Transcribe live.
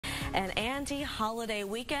And Andy, holiday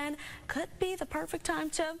weekend could be the perfect time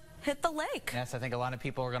to hit the lake. Yes, I think a lot of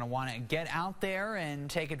people are going to want to get out there and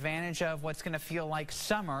take advantage of what's going to feel like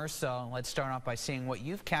summer. So let's start off by seeing what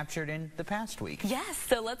you've captured in the past week. Yes,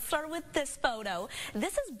 so let's start with this photo.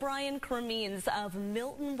 This is Brian Cremines of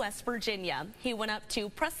Milton, West Virginia. He went up to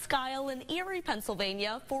Presque Isle in Erie,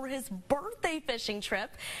 Pennsylvania for his birthday fishing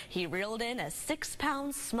trip. He reeled in a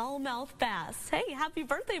 6-pound smallmouth bass. Hey, happy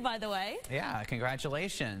birthday, by the way. Yeah,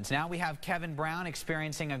 congratulations. Now we have Kevin Brown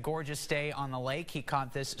experiencing a gorgeous day on the lake. He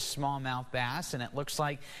caught this smallmouth bass, and it looks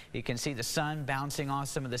like you can see the sun bouncing off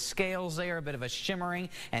some of the scales there, a bit of a shimmering,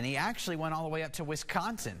 and he actually went all the way up to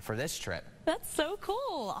Wisconsin for this trip. That's so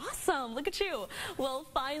cool. Awesome. Look at you. Well,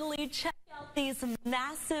 finally, check out these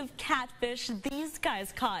massive catfish these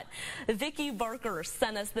guys caught. Vicki Barker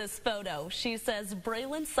sent us this photo. She says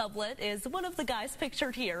Braylon Sublett is one of the guys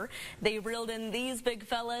pictured here. They reeled in these big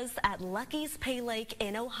fellas at Lucky's Pay Lake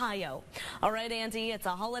in Ohio. All right, Andy, it's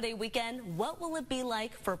a holiday weekend. What will it be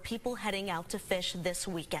like for people heading out to fish this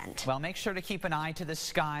weekend? Well, make sure to keep an eye to the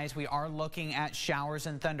skies. We are looking at showers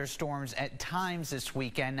and thunderstorms at times this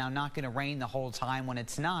weekend. Now, not going to rain the whole time. When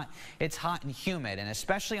it's not, it's hot and humid, and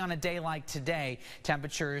especially on a day like today,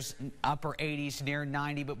 temperatures upper 80s, near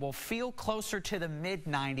 90, but will feel closer to the mid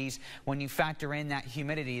 90s when you factor in that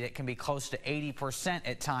humidity that can be close to 80%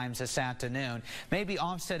 at times this afternoon. Maybe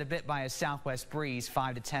offset a bit by a southwest breeze,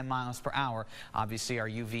 5 to 10 miles per hour. Obviously, our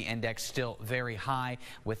UV index still very high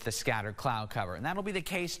with the scattered cloud cover, and that'll be the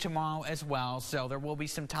case tomorrow as well, so there will be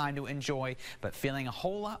some time to enjoy, but feeling a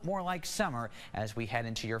whole lot more like summer as we head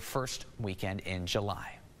into your first weekend in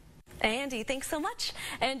July. Andy, thanks so much.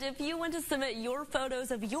 And if you want to submit your photos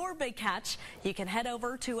of your big catch, you can head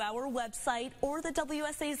over to our website or the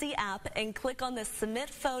WSAZ app and click on the Submit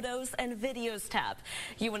Photos and Videos tab.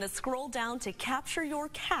 You want to scroll down to capture your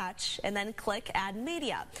catch and then click Add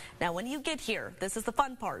Media. Now, when you get here, this is the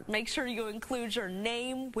fun part. Make sure you include your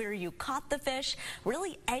name, where you caught the fish,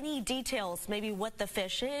 really any details, maybe what the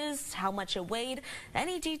fish is, how much it weighed,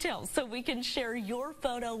 any details, so we can share your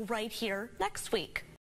photo right here next week.